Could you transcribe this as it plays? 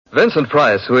Vincent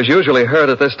Price, who is usually heard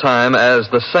at this time as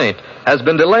the Saint, has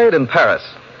been delayed in Paris.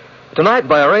 Tonight,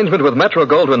 by arrangement with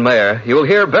Metro-Goldwyn-Mayer, you will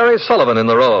hear Barry Sullivan in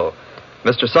the role.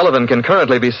 Mr. Sullivan can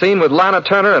currently be seen with Lana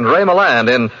Turner and Ray Milland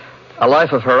in A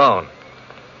Life of Her Own.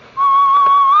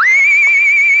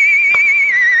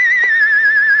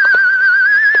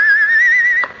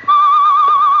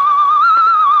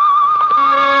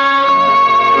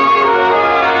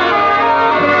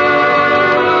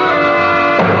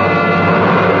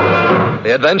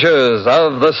 The Adventures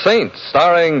of the Saint,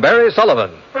 starring Barry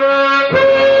Sullivan.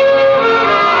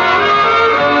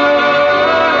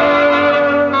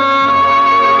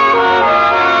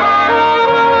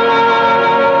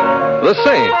 The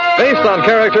Saint, based on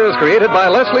characters created by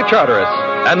Leslie Charteris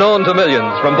and known to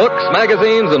millions from books,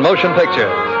 magazines, and motion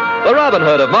pictures. The Robin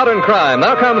Hood of modern crime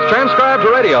now comes transcribed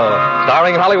to radio,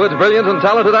 starring Hollywood's brilliant and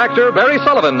talented actor Barry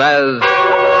Sullivan as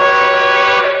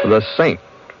the Saint.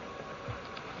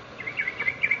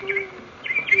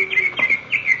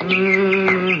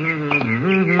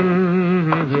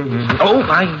 Oh,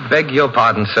 I beg your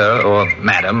pardon, sir, or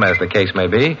madam, as the case may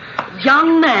be.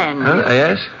 Young man.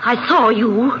 Yes? I saw you.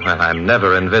 Well, I'm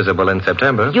never invisible in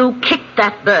September. You kicked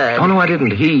that bird. Oh, no, I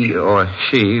didn't. He or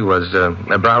she was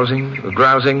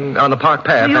grousing on the park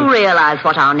path. Do you realize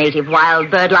what our native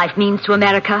wild bird life means to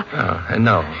America? Oh,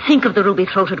 no. Think of the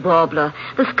ruby-throated warbler,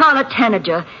 the scarlet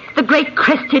tanager, the great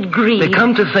crested grebe.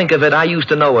 Come to think of it, I used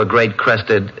to know a great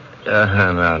crested...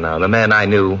 No. The man I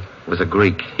knew was a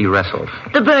Greek. He wrestled.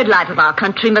 The bird life of our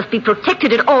country must be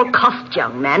protected at all costs,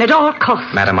 young man, at all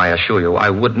costs. Madam, I assure you, I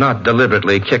would not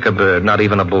deliberately kick a bird, not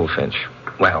even a bullfinch.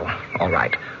 Well, all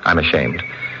right. I'm ashamed.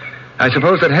 I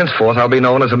suppose that henceforth I'll be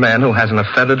known as a man who hasn't a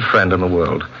feathered friend in the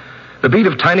world. The beat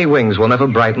of tiny wings will never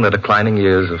brighten the declining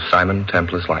years of Simon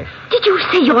Templar's life. Did you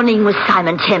say your name was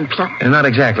Simon Templar? Not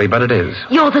exactly, but it is.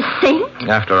 You're the Saint?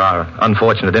 After our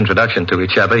unfortunate introduction to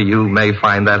each other, you may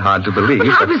find that hard to believe. But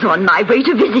I was on my way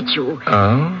to visit you.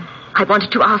 Oh? I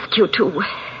wanted to ask you to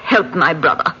help my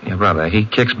brother. Your brother, he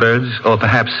kicks birds, or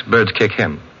perhaps birds kick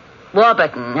him?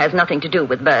 Warburton has nothing to do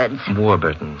with birds.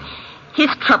 Warburton. His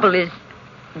trouble is,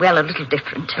 well, a little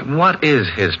different. What is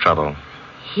his trouble?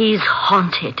 He's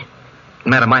haunted.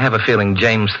 Madam, I have a feeling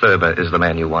James Thurber is the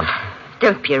man you want.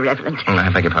 Don't be irreverent. I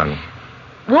beg your pardon.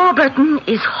 Warburton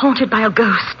is haunted by a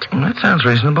ghost. That sounds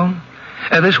reasonable.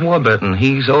 This Warburton,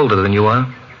 he's older than you are.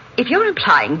 If you're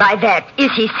implying by that,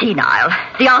 is he senile?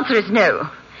 The answer is no.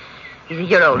 He's a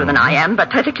year older than I am,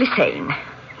 but perfectly sane.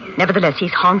 Nevertheless,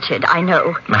 he's haunted, I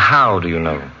know. How do you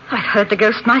know? I've heard the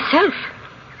ghost myself.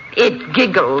 It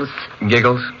giggles.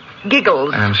 Giggles?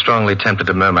 Giggles. I'm strongly tempted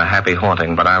to murmur happy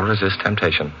haunting, but I'll resist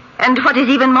temptation. And what is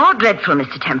even more dreadful,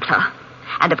 Mr. Templar,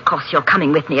 and of course you're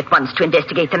coming with me at once to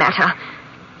investigate the matter,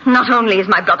 not only is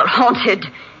my brother haunted,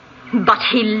 but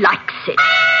he likes it.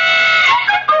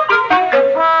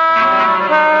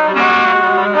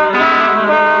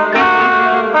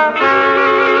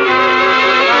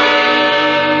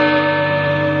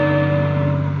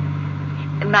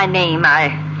 My name,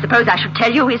 I suppose I should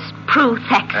tell you, is Prue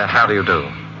Thaxter. How do you do?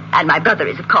 And my brother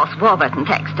is, of course, Warburton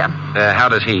Thaxter. How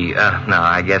does he... no,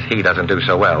 I guess he doesn't do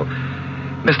so well.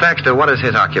 Miss Thaxter, what is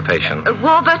his occupation?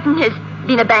 Warburton has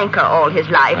been a banker all his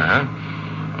life.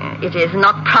 Uh-huh. It is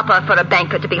not proper for a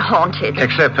banker to be haunted.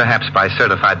 Except perhaps by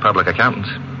certified public accountants.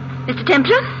 Mr.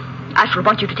 Templar, I shall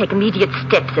want you to take immediate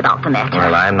steps about the matter.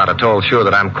 Well, I'm not at all sure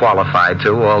that I'm qualified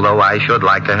to, although I should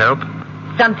like to help.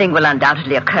 Something will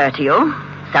undoubtedly occur to you.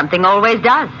 Something always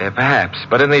does. Perhaps.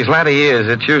 But in these latter years,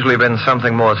 it's usually been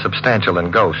something more substantial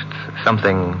than ghosts.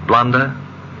 Something blonder.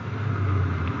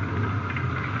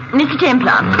 Mr.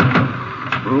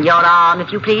 Templar, your arm,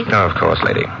 if you please. Oh, of course,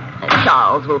 lady.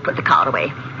 Charles will put the car away.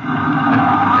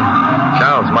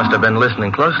 Charles must have been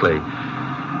listening closely.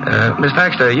 Miss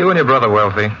Thaxter, are you and your brother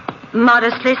wealthy?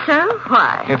 Modestly so?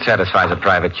 Why? It satisfies a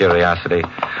private curiosity.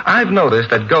 I've noticed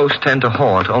that ghosts tend to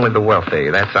haunt only the wealthy.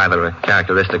 That's either a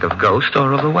characteristic of ghosts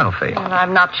or of the wealthy. Well,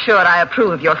 I'm not sure I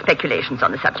approve of your speculations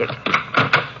on the subject.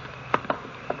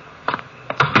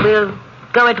 We'll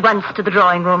go at once to the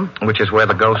drawing room. Which is where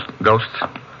the ghosts?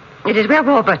 It is where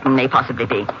Warburton may possibly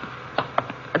be.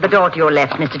 The door to your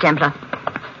left, Mr. Templar.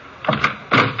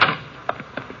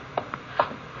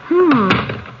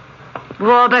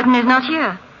 Warburton is not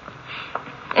here.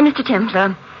 Mr.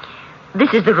 Templar,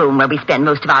 this is the room where we spend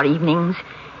most of our evenings.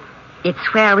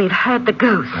 It's where we've heard the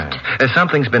ghost.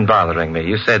 Something's been bothering me.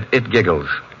 You said it giggles.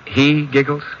 He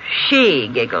giggles? She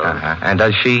giggles. And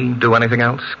does she do anything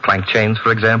else? Clank chains,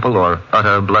 for example, or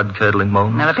utter blood-curdling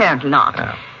moans? No, apparently not.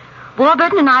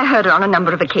 Warburton and I heard her on a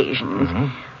number of occasions. Mm-hmm.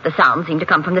 The sound seemed to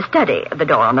come from the study. The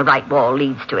door on the right wall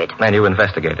leads to it. And you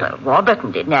investigated? Well,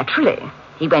 Warburton did, naturally.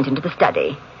 He went into the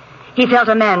study. He felt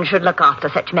a man should look after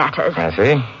such matters. I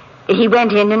see. He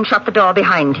went in and shut the door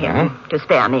behind him to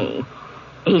spare me.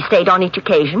 He stayed on each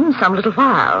occasion some little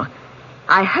while.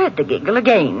 I heard the giggle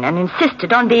again and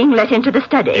insisted on being let into the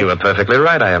study. You were perfectly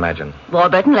right, I imagine.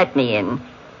 Warburton let me in.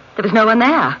 There was no one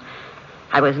there.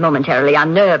 I was momentarily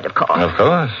unnerved, of course. Of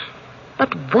course.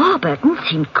 But Warburton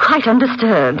seemed quite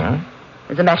undisturbed.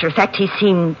 As a matter of fact, he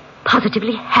seemed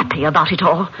positively happy about it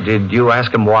all. Did you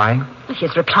ask him why?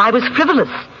 His reply was frivolous.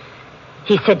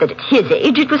 He said that at his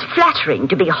age it was flattering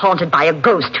to be haunted by a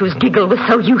ghost whose giggle was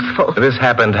so youthful. This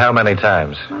happened how many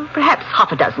times? Perhaps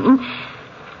half a dozen.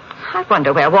 I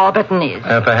wonder where Warburton is.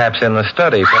 Perhaps in the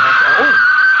study. Perhaps...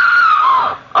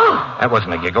 Oh! That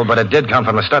wasn't a giggle, but it did come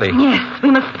from the study. Yes,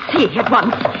 we must see at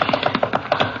once.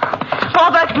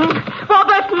 Warburton!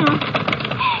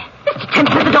 Mr.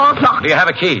 Templar, the door's locked. Do you have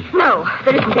a key? No,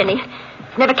 there isn't any.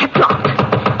 It's never kept locked.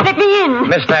 Let me in.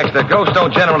 Miss Baxter, ghosts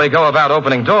don't generally go about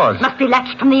opening doors. Must be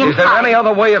latched from the inside. Is there any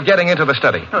other way of getting into the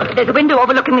study? Oh, there's a window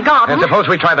overlooking the garden. And suppose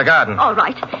we try the garden. All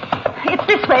right. It's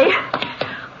this way.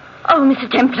 Oh, Mr.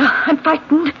 Templar, I'm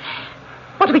frightened.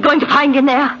 What are we going to find in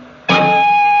there?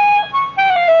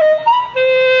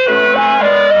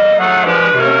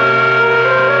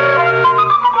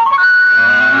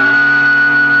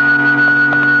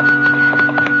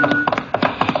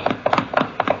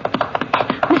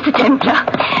 Mr.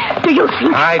 Templar, do you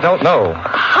think... I don't know.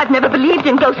 I've never believed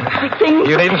in ghostly things.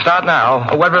 You needn't start now.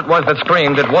 Whoever it was that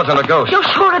screamed, it wasn't a ghost. You're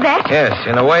sure of that? Yes,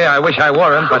 in a way I wish I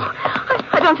weren't, but...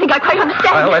 I don't think I quite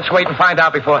understand. Well, let's wait and find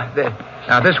out before...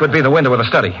 Now, this would be the window of the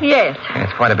study. Yes.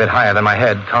 It's quite a bit higher than my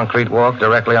head. Concrete walk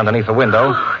directly underneath the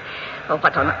window. Oh,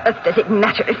 what on earth does it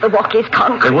matter if the walk is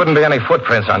concrete? There wouldn't be any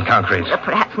footprints on concrete. Well,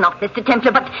 perhaps not, Mr.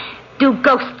 Templar, but do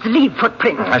ghosts leave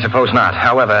footprints? I suppose not.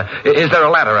 However, is there a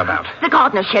ladder about? The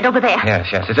gardener's shed over there.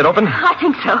 Yes. Is it open? I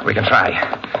think so. We can try.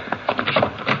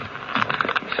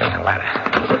 See, a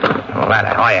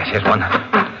ladder. Oh, yes, here's one.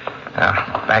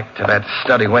 Now, back to that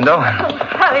study window. Oh,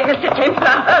 hurry, Mr. Templar,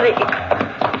 hurry.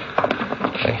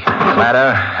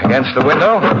 Ladder against the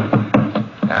window.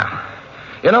 Now,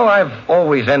 you know, I've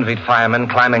always envied firemen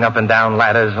climbing up and down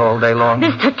ladders all day long.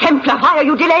 Mr. Templar, why are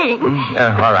you delaying?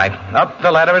 All right. Up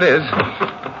the ladder it is.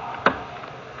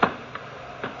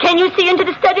 Can you see into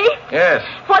the study? Yes.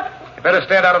 What? You better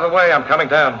stand out of the way. I'm coming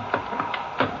down.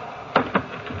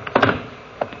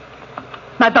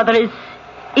 My brother is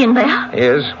in there? He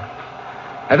is.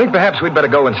 I think perhaps we'd better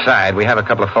go inside. We have a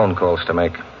couple of phone calls to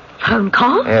make. Phone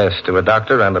call? Yes, to a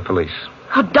doctor and the police.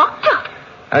 A doctor?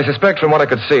 I suspect from what I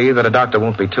could see that a doctor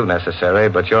won't be too necessary,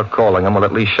 but your calling him will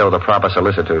at least show the proper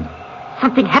solicitude.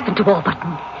 Something happened to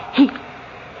Warburton.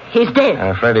 He's dead.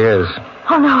 I'm afraid he is.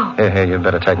 Oh, no. Here, you'd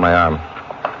better take my arm.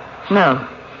 No.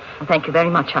 Thank you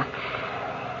very much.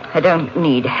 I don't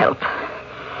need help.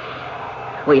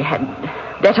 We had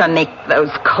better make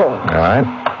those calls. All right.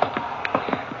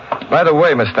 By the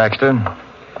way, Miss Thaxter.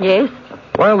 Yes?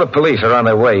 While the police are on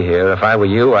their way here, if I were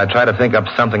you, I'd try to think up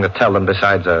something to tell them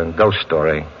besides a ghost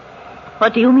story.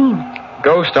 What do you mean?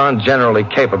 Ghosts aren't generally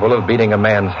capable of beating a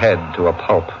man's head to a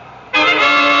pulp.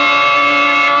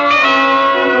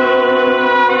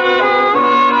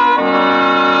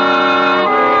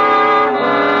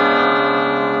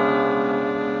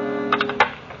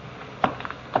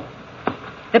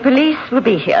 The police will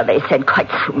be here, they said, quite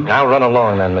soon. Now run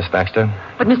along then, Miss Baxter.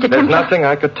 But Mr. There's Templar... nothing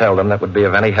I could tell them that would be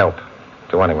of any help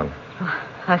to anyone.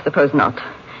 I suppose not.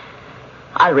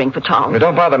 I'll ring for Charles.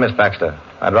 Don't bother, Miss Baxter.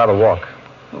 I'd rather walk.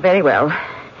 Very well.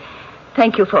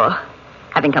 Thank you for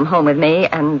having come home with me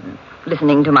and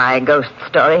listening to my ghost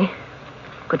story.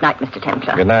 Good night, Mr.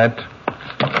 Templar. Good night.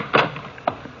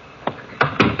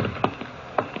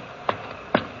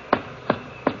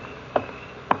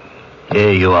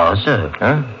 Here you are, sir.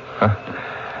 Huh?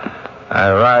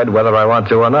 I ride whether I want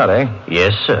to or not, eh?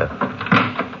 Yes, sir.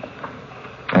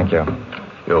 Thank you.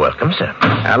 You're welcome, sir.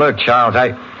 Now, look, Charles,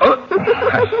 I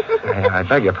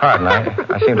beg your pardon.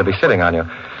 I seem to be sitting on you.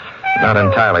 Not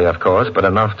entirely, of course, but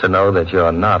enough to know that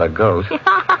you're not a ghost.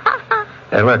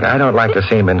 Look, I don't like to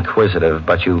seem inquisitive,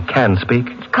 but you can speak?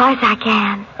 Of course I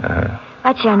can.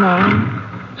 What's your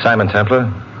name? Simon Templar.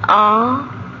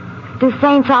 Oh? Do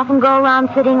saints often go around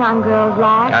sitting on girls'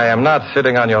 laps? I am not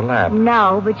sitting on your lap.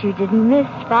 No, but you didn't miss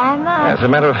by much. As a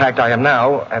matter of fact, I am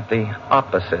now at the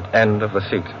opposite end of the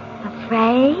seat.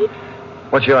 Afraid?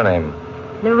 What's your name?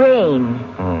 Lorraine.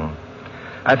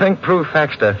 I think Prue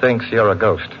Thaxter thinks you're a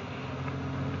ghost.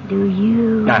 Do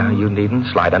you? Now, you needn't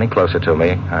slide any closer to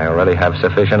me. I already have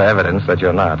sufficient evidence that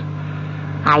you're not.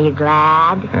 Are you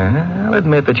glad? I'll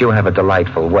admit that you have a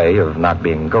delightful way of not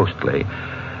being ghostly.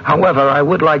 However, I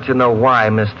would like to know why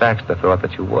Miss Thaxter thought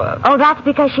that you were. Oh, that's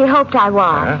because she hoped I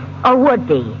was. Or would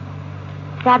be.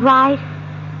 Is that right?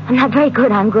 I'm not very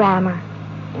good on grammar.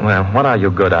 Well, what are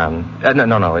you good on?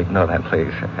 No, ignore that,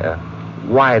 please.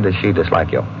 Why does she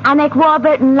dislike you? I make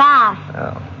Warburton laugh.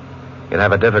 Oh. You'd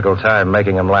have a difficult time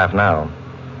making him laugh now.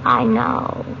 I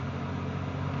know.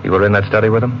 You were in that study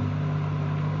with him?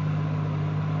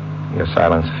 Your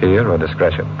silence fear or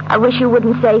discretion? I wish you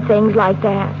wouldn't say things like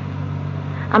that.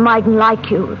 I mightn't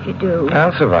like you if you do.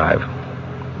 I'll survive.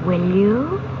 Will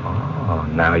you? Oh,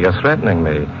 now you're threatening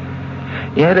me.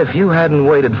 Yet if you hadn't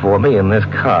waited for me in this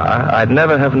car, I'd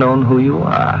never have known who you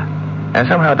are. And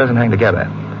somehow it doesn't hang together.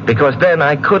 Because then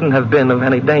I couldn't have been of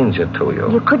any danger to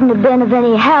you. You couldn't have been of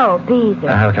any help either.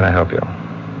 How can I help you?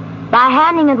 By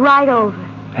handing it right over.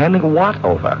 Handing what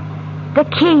over? The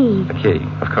key. The key,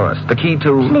 of course. The key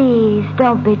to... Please,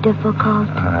 don't be difficult.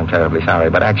 I'm terribly sorry,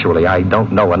 but actually I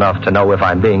don't know enough to know if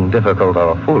I'm being difficult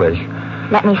or foolish.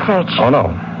 Let me search. Oh, no.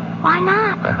 Why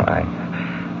not? Well,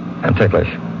 I'm ticklish.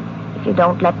 If you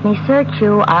don't let me search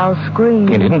you, I'll scream.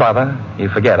 You needn't bother. You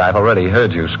forget, I've already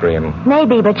heard you scream.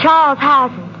 Maybe, but Charles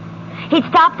hasn't. He'd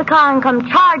stop the car and come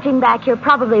charging back here,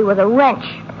 probably with a wrench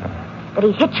that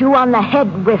he hit you on the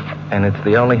head with. And it's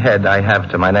the only head I have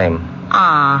to my name.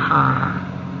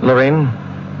 Uh-huh. Lorene?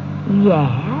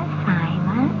 Yes,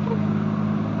 Simon?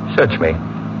 Search me.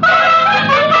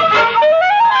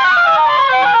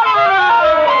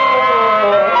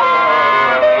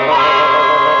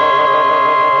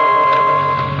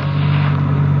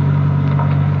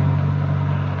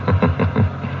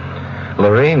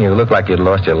 Lorene, you look like you'd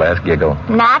lost your last giggle.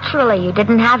 Naturally, you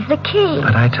didn't have the key.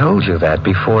 But I told you that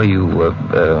before you,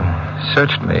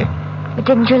 searched me. But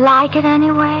didn't you like it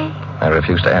anyway? I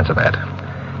refuse to answer that.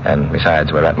 And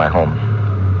besides, we're at my home.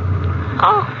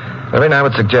 Oh. Lorene, I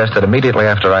would suggest that immediately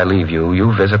after I leave you,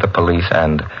 you visit the police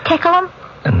and... Tickle them?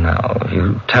 No,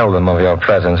 you tell them of your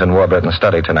presence in Warburton's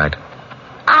study tonight.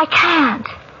 I can't.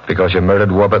 Because you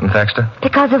murdered Warburton Thaxter?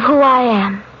 Because of who I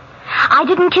am. I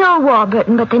didn't kill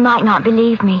Warburton, but they might not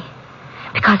believe me.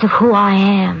 Because of who I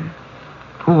am.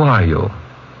 Who are you?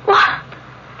 What?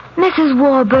 Mrs.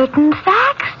 Warburton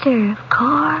Thaxter, of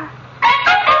course.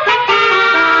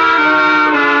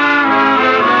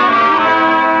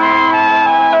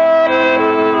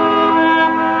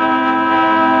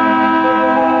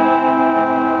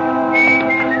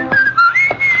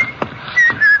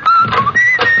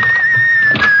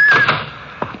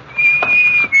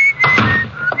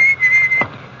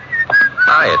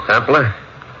 Templar.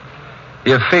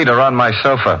 Your feet are on my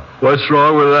sofa. What's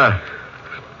wrong with that?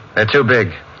 They're too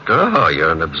big. Oh,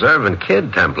 you're an observant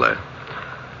kid, Templar.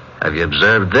 Have you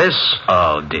observed this?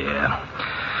 Oh, dear.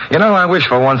 You know, I wish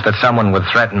for once that someone would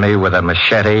threaten me with a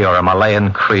machete or a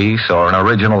Malayan crease or an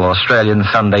original Australian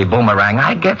Sunday boomerang.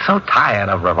 I get so tired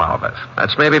of revolvers.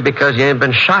 That's maybe because you ain't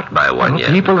been shot by one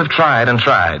yet. People have tried and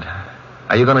tried.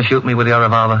 Are you going to shoot me with your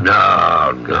revolver?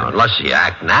 No, unless you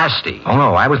act nasty. Oh,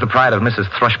 no, I was the pride of Mrs.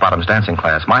 Thrushbottom's dancing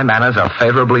class. My manners are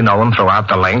favorably known throughout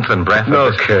the length and breadth no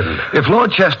of this... kidding. If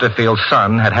Lord Chesterfield's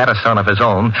son had had a son of his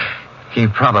own, he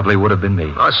probably would have been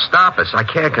me. Oh, stop it. I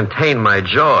can't contain my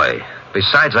joy.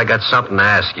 Besides, I got something to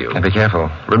ask you. And be careful.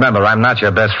 Remember, I'm not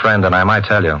your best friend, and I might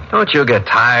tell you. Don't you get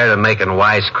tired of making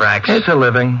wisecracks? It's a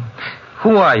living.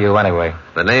 Who are you, anyway?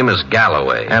 The name is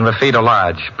Galloway. And the feet are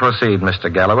large. Proceed, Mr.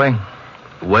 Galloway.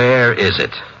 Where is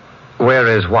it? Where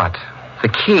is what? The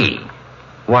key.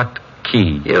 What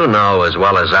key? You know as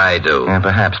well as I do. Yeah,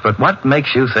 perhaps, but what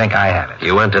makes you think I have it?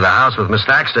 You went to the house with Miss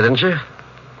Thaxter, didn't you?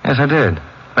 Yes, I did.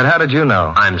 But how did you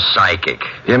know? I'm psychic.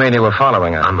 You mean you were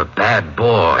following her? I'm a bad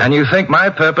boy. And you think my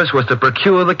purpose was to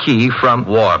procure the key from...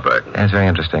 Warburton. That's very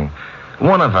interesting.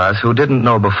 One of us who didn't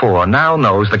know before now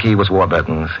knows the key was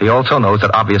Warburton's. He also knows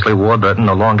that obviously Warburton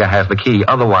no longer has the key.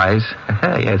 Otherwise...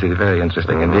 Yes, it's very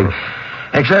interesting indeed.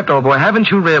 Except, old boy, haven't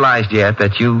you realized yet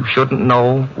that you shouldn't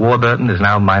know Warburton is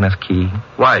now minus key?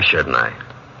 Why shouldn't I?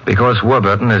 Because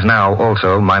Warburton is now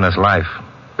also minus life.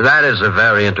 That is a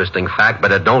very interesting fact,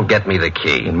 but it don't get me the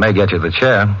key. It may get you the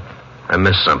chair. I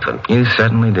missed something. You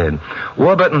certainly did.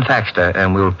 Warburton Thaxter,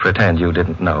 and we'll pretend you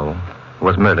didn't know,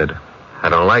 was murdered. I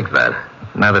don't like that.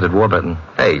 Neither did Warburton.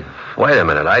 Hey, wait a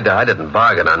minute. I didn't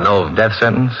bargain on no... Death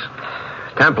sentence?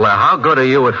 Templar, how good are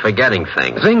you at forgetting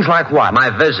things? Things like what?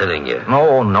 My visiting you.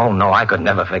 Oh, no, I could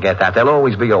never forget that. There'll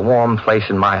always be a warm place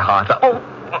in my heart. Oh,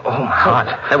 my heart.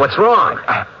 Hey, what's wrong?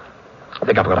 I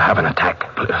think I'm going to have an attack.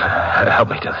 Help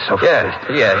me to the sofa.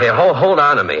 Yeah. Here, hold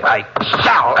on to me. I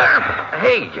shall.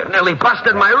 Hey, you nearly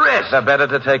busted my wrist. Better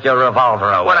to take your revolver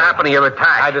away. What happened to your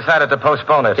attack? I decided to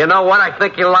postpone it. You know what? I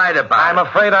think you lied about I'm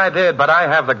afraid I did, but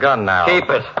I have the gun now. Keep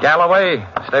it. Galloway,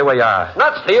 stay where you are.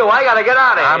 Nuts to you. I got to get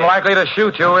out of here. I'm likely to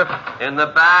shoot you if... In the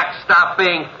back. Stop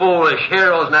being foolish.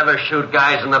 Heroes never shoot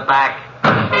guys in the back.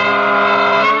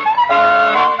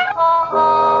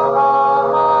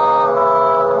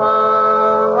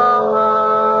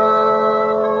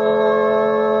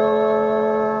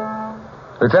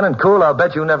 Lieutenant Cool, I'll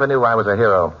bet you never knew I was a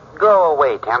hero. Go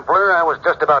away, Templar. I was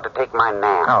just about to take my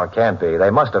nap. Oh, it can't be.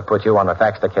 They must have put you on the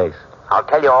Thaxter case. I'll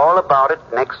tell you all about it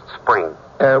next spring.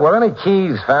 Were any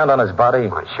keys found on his body?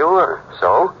 Well, sure.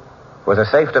 So? Was a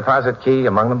safe deposit key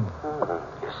among them?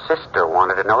 His sister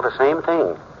wanted to know the same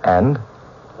thing. And?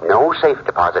 No safe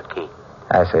deposit key.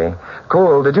 I see.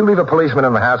 Cool, did you leave a policeman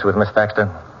in the house with Miss Thaxter?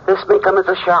 This may come as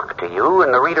a shock to you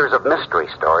and the readers of mystery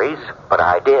stories, but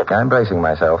I did. I'm bracing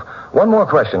myself. One more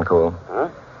question, Cool.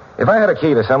 If I had a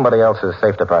key to somebody else's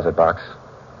safe deposit box,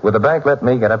 would the bank let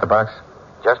me get at the box?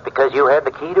 Just because you had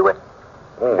the key to it?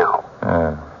 No.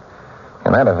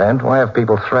 In that event, why have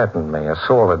people threatened me,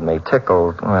 assaulted me,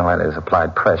 tickled, well, that is,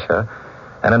 applied pressure,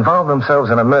 and involved themselves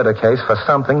in a murder case for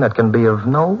something that can be of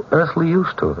no earthly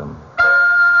use to them?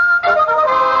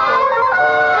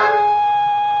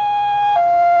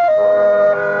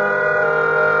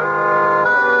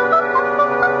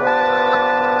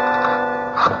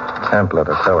 Templar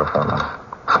to telephone them.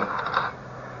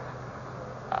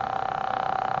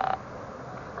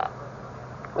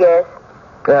 Yes?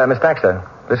 Miss Thaxter,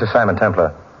 this is Simon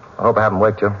Templar. I hope I haven't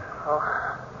waked you.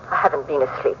 Oh, I haven't been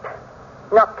asleep.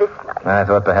 Not this night. I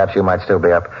thought perhaps you might still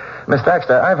be up. Miss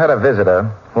Thaxter, I've had a visitor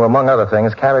who, among other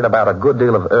things, carried about a good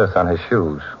deal of earth on his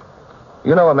shoes.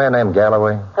 You know a man named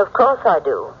Galloway? Of course I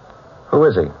do. Who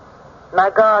is he? My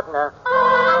gardener.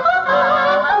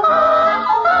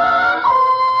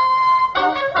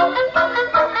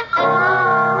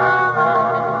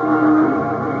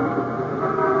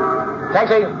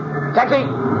 Taxi! Taxi!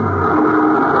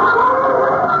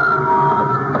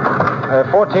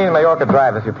 14 Majorca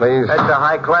Drive, if you please. That's a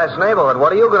high-class neighborhood.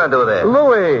 What are you going to do there?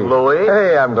 Louis! Louis?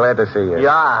 Hey, I'm glad to see you.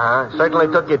 Yeah, huh? Certainly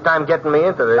took your time getting me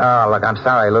into this. Oh, look, I'm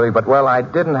sorry, Louis, but, well, I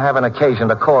didn't have an occasion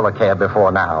to call a cab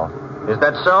before now. Is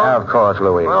that so? Of course,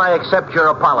 Louis. Well, I accept your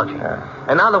apology.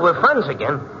 And now that we're friends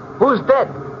again, who's dead?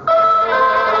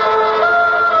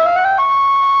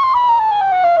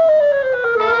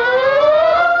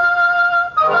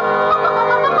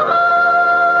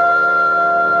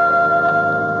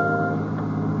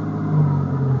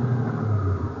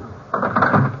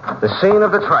 The scene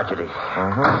of the tragedy.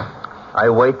 I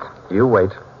wait. You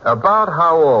wait. About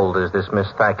how old is this Miss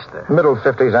Thaxter? Middle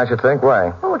 50s, I should think.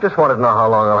 Why? Oh, just wanted to know how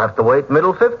long I'll have to wait.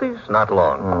 Middle 50s? Not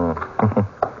long.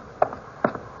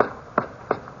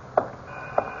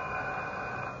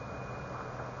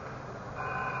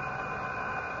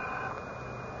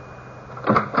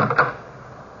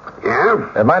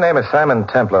 Yeah? My name is Simon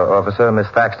Templar, officer. Miss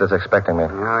Thaxter's expecting me.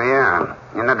 Oh, yeah.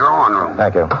 In the drawing room.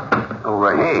 Thank you.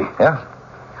 Oh, hey. Yeah?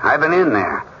 I've been in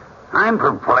there. I'm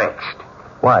perplexed.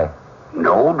 Why?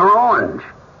 No drawings.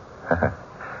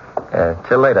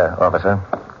 Till later, officer.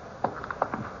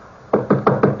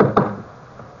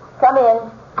 Come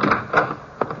in.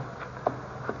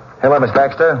 Hello, Miss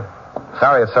Thaxter.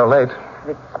 Sorry it's so late.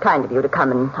 It's kind of you to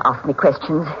come and ask me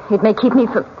questions. It may keep me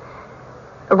from...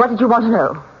 What did you want to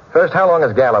know? First, how long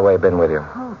has Galloway been with you?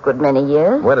 Oh, a good many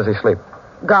years. Where does he sleep?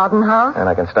 Garden house. And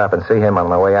I can stop and see him on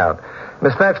my way out.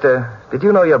 Miss Thaxter, did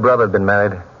you know your brother had been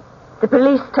married? The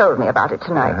police told me about it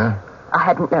tonight. I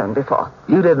hadn't known before.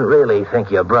 You didn't really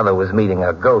think your brother was meeting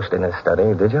a ghost in his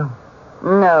study, did you?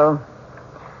 No.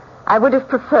 I would have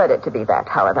preferred it to be that,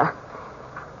 however.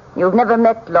 You've never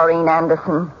met Laureen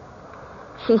Anderson.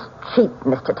 She's cheap,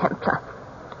 Mr. Templar.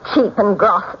 Cheap and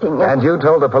grasping. And you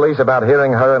told the police about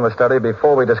hearing her in the study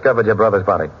before we discovered your brother's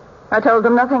body? I told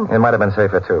them nothing. It might have been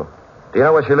safer, too. Do you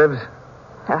know where she lives?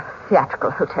 A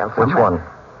theatrical hotel somewhere. Which one?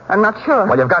 I'm not sure.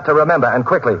 Well, you've got to remember, and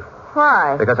quickly.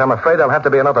 Why? Because I'm afraid there'll have to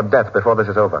be another death before this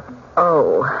is over.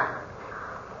 Oh.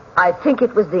 I think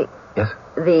it was the... Yes?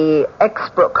 The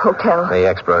Exbrook Hotel. The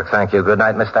Exbrook. Thank you. Good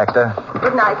night, Miss Thaxter.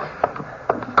 Good night.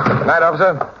 Good night,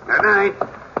 officer. Good night.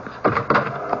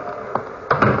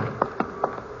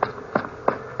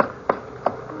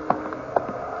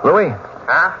 Louis?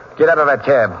 Huh? Get out of that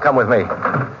cab. Come with me.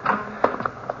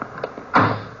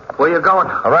 Where you going?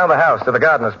 Around the house to the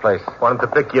gardener's place. Want him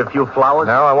to pick you a few flowers?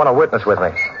 No, I want a witness with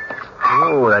me.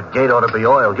 Ooh, that gate ought to be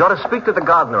oiled. You ought to speak to the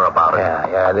gardener about it.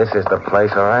 Yeah, this is the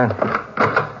place, all right.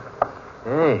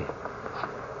 Hey,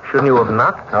 Shouldn't you have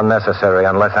knocked? Unnecessary,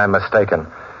 unless I'm mistaken.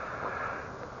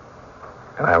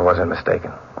 And I wasn't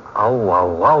mistaken.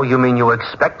 Oh, you mean you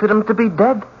expected him to be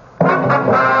dead?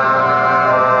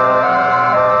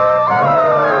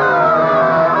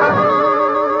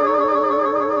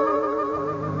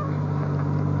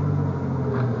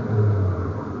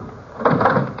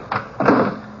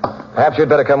 Perhaps you'd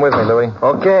better come with me, Louis.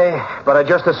 Okay, but I'd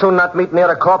just as soon not meet near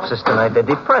the corpses tonight. They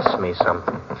depress me some.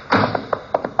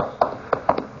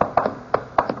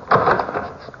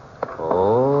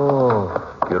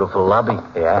 Oh, beautiful lobby.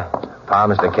 Yeah.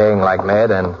 Palms decaying like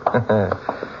mad and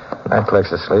that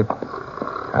clicks asleep.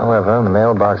 However,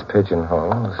 mailbox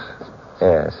pigeonholes.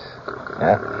 Yes.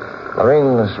 Yeah.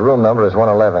 Lorene's room number is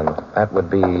 111. That would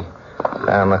be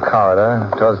down the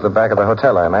corridor towards the back of the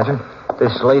hotel, I imagine.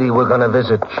 This lady we're going to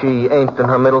visit, she ain't in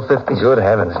her middle 50s? Good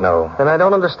heavens, no. Then I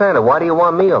don't understand it. Why do you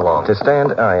want me along? To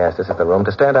stand... Oh, yes, this is the room.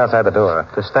 To stand outside the door.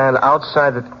 To stand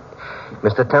outside the...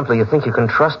 Mr. Templar, you think you can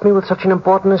trust me with such an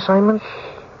important assignment?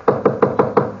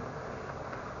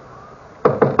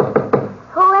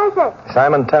 Who is it?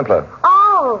 Simon Templar.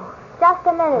 Oh, just a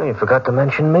Oh, minute. you forgot to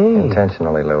mention me.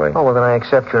 Intentionally, Louis. Oh, well, then I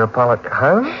accept your apology.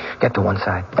 Huh? Get to one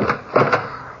side.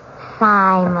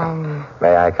 Simon.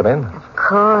 May I come in? Of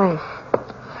course.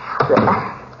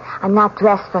 I'm not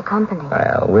dressed for company.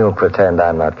 Well, we'll pretend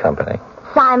I'm not company.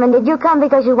 Simon, did you come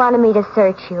because you wanted me to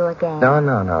search you again?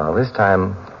 No. This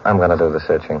time, I'm going to do the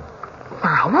searching.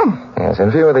 Simon? Yes, in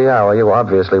view of the hour, you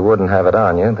obviously wouldn't have it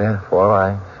on you. Therefore,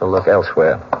 I shall look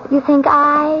elsewhere. You think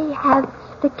I have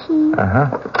the key?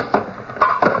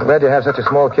 I'm glad you have such a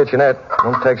small kitchenette.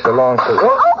 Won't take so long to...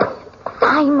 Oh!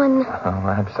 Simon. Oh,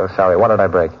 I'm so sorry. What did I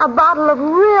break? A bottle of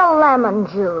real lemon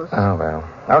juice. Oh, well.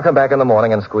 I'll come back in the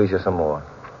morning and squeeze you some more.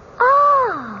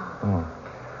 Oh.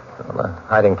 Well, the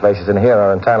hiding places in here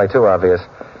are entirely too obvious.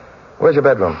 Where's your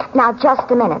bedroom? Now, just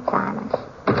a minute, Simon.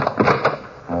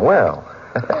 Well,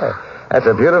 that's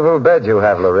a beautiful bed you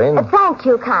have, Lorene. Thank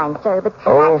you, kind sir, but...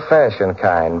 Old-fashioned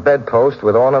kind. Bedpost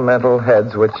with ornamental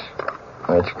heads which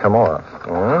come off.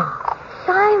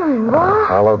 Simon, what?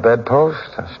 Hollow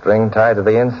bedpost, a string tied to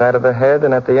the inside of the head,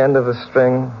 and at the end of the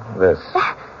string, this.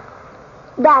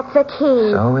 That's a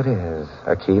key. So it is.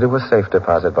 A key to a safe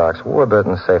deposit box.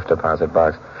 Warburton's safe deposit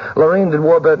box. Lorene, did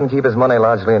Warburton keep his money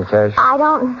largely in cash? I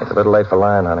don't... It's a little late for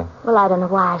lying, honey. Well, I don't know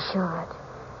why I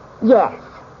should. Yes.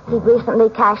 He'd recently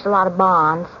cashed a lot of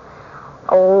bonds.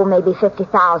 Oh, maybe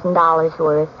 $50,000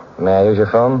 worth. May I use your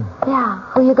phone? Yeah.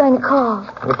 Who are you going to call?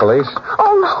 The police.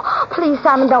 Oh, no. Please,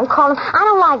 Simon, don't call him. I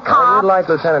don't like Oh, cops. you'd like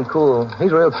Lieutenant Cool.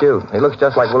 He's real cute. He looks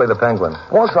just like Willie the Penguin.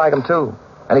 Walks like him, too.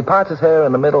 And he parts his hair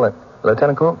in the middle.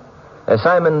 Lieutenant Cool?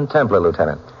 Simon Templar,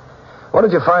 Lieutenant. What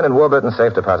did you find in Warburton's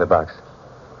safe deposit box?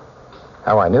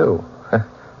 How I knew.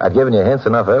 I'd given you hints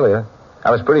enough earlier.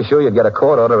 I was pretty sure you'd get a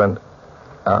court order and...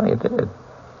 Oh, you did.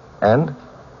 And?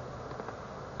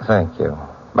 Thank you.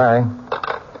 Bye.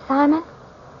 Simon?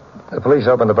 The police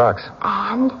opened the box.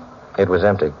 And? It was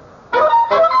empty.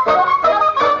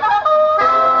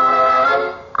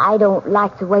 I don't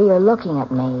like the way you're looking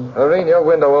at me. Lorene, your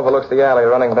window overlooks the alley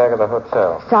running back of the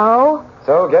hotel. So?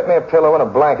 So, get me a pillow and a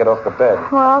blanket off the bed.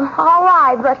 Well, all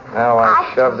right, but... Now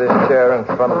I shove this chair in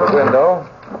front of the window.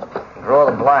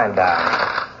 Draw the blind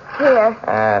down. Here.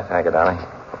 Thank you, darling.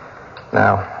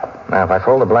 Now, if I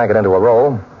fold the blanket into a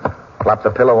roll, plop the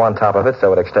pillow on top of it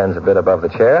so it extends a bit above the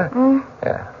chair.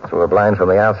 Yeah. Through a blind from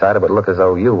the outside, it would look as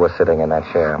though you were sitting in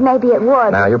that chair. Maybe it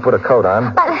would. Now, you put a coat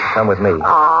on. But... Come with me.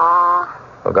 Aw.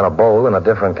 We're going to bowl in a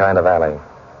different kind of alley.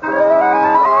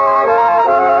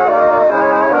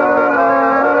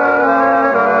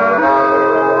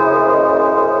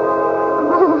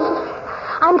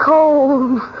 I'm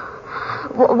cold.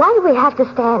 Why do we have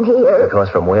to stand here? Because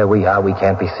from where we are, we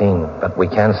can't be seen. But we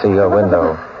can see your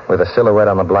window with a silhouette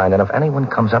on the blind. And if anyone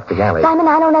comes up the alley... Simon,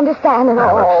 I don't understand at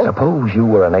Now, all. suppose you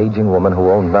were an aging woman who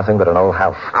owned nothing but an old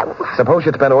house. Suppose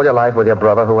you'd spent all your life with your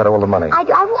brother who had all the money.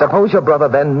 Suppose your brother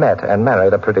then met and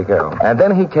married a pretty girl. And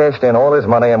then he cashed in all his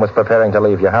money and was preparing to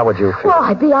leave you. How would you feel? Well,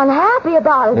 I'd be unhappy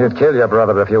about it. You'd kill your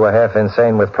brother if you were half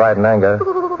insane with pride and anger.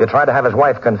 You'd try to have his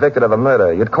wife convicted of the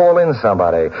murder. You'd call in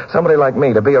somebody like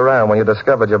me, to be around when you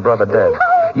discovered your brother dead.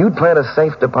 You'd plant a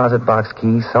safe deposit box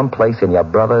key someplace in your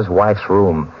brother's wife's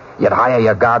room. You'd hire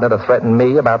your gardener to threaten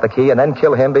me about the key and then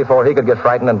kill him before he could get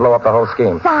frightened and blow up the whole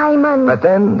scheme. Simon. But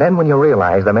then when you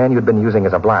realized the man you'd been using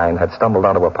as a blind had stumbled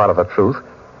onto a part of the truth,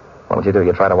 what would you do?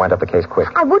 You'd try to wind up the case quick.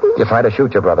 I wouldn't. You'd try to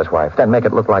shoot your brother's wife, then make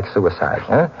it look like suicide,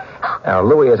 huh? Now,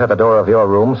 Louis is at the door of your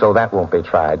room, so that won't be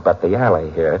tried. But the alley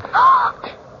here... It's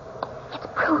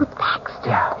Ruth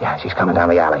Baxter. Yeah, she's coming down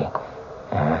the alley.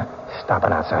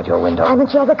 Stopping outside your window. Simon,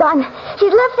 she has a gun.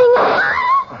 She's lifting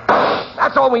it.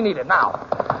 That's all we needed now.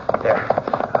 There.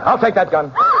 I'll take that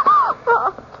gun.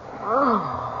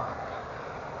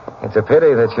 It's a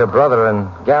pity that your brother and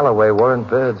Galloway weren't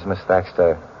birds, Miss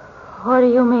Thaxter. What do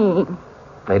you mean?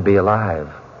 They'd be alive.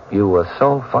 You were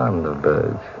so fond of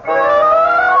birds.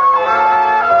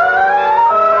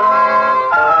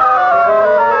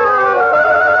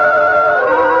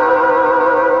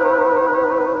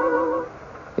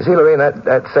 You see, Lorraine,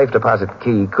 that safe deposit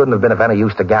key couldn't have been of any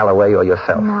use to Galloway or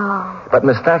yourself. No. But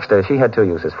Miss Thaxter, she had two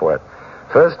uses for it.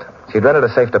 First, she'd rented a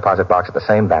safe deposit box at the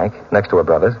same bank, next to her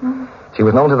brother's. Mm-hmm. She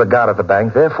was known to the guard at the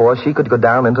bank, therefore she could go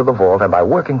down into the vault and, by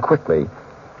working quickly,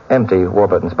 empty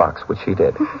Warburton's box, which she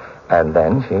did. And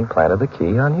then she planted the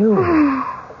key on you.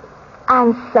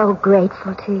 I'm so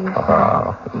grateful to you, Simon.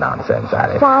 Oh, nonsense,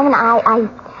 Alice. Simon,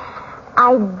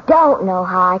 I don't know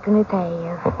how I can repay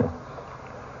you.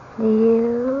 Do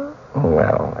you?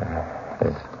 Well,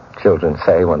 as children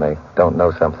say when they don't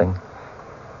know something,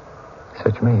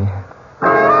 search me.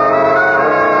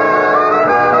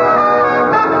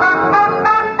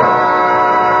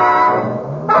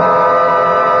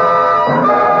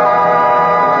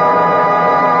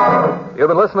 You've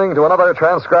been listening to another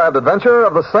transcribed adventure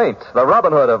of the Saint, the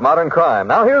Robin Hood of modern crime.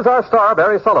 Now here's our star,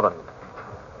 Barry Sullivan.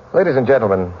 Ladies and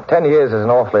gentlemen, 10 years is an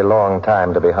awfully long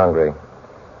time to be hungry.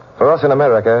 For us in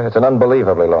America, it's an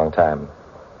unbelievably long time.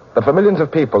 But for millions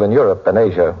of people in Europe and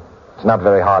Asia, it's not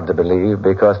very hard to believe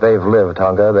because they've lived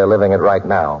hunger. They're living it right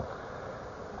now.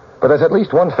 But there's at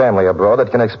least one family abroad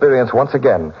that can experience once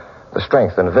again the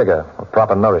strength and vigor of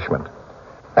proper nourishment.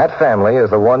 That family is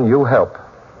the one you help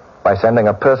by sending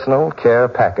a personal care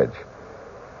package.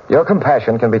 Your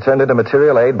compassion can be turned into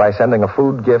material aid by sending a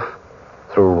food gift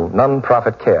through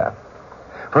non-profit care.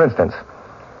 For instance,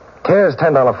 CARE's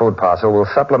 $10 food parcel will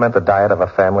supplement the diet of a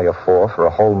family of 4 for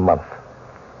a whole month.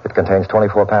 It contains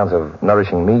 24 pounds of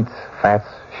nourishing meats, fats,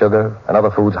 sugar, and other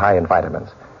foods high in vitamins.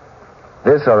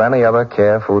 This or any other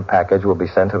CARE food package will be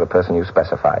sent to the person you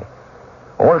specify.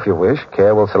 Or if you wish,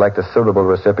 CARE will select a suitable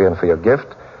recipient for your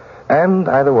gift, and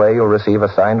either way you'll receive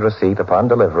a signed receipt upon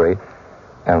delivery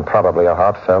and probably a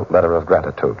heartfelt letter of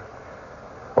gratitude.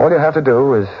 All you have to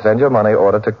do is send your money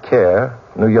order to CARE,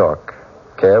 New York.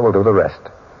 CARE will do the rest.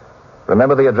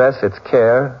 Remember the address? It's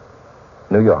CARE,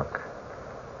 New York.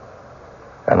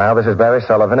 And now this is Barry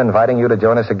Sullivan inviting you to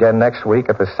join us again next week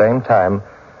at the same time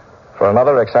for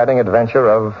another exciting adventure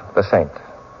of the Saint.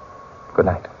 Good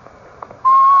night.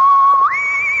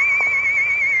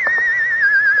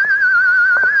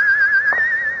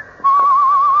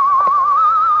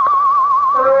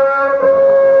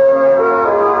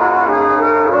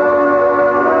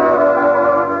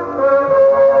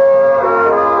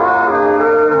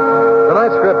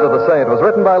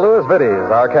 By Louis Vittes.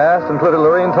 Our cast included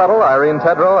Lorene Tuttle, Irene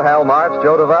Tedrow, Hal March,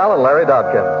 Joe Duvall, and Larry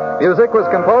Dodkin. Music was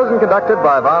composed and conducted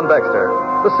by Von Dexter.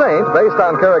 The Saint, based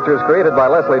on characters created by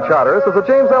Leslie Charteris, is a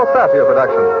James L. Safier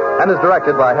production and is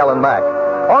directed by Helen Mack.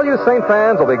 All you Saint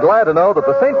fans will be glad to know that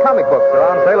the Saint comic books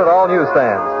are on sale at all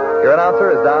newsstands. Your announcer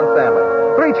is Don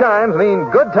Stanley. 3 chimes mean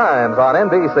good times on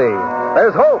NBC.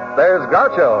 There's Hope. There's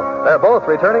Groucho. They're both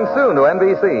returning soon to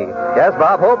NBC. Yes,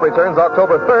 Bob Hope returns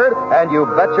October 3rd, and you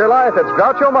bet your life it's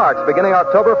Groucho Marx beginning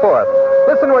October 4th.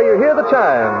 Listen where you hear the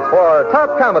chimes for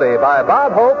Top Comedy by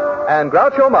Bob Hope and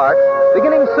Groucho Marx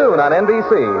beginning soon on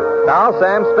NBC. Now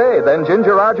Sam Spade, then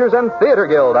Ginger Rogers and Theater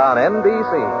Guild on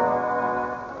NBC.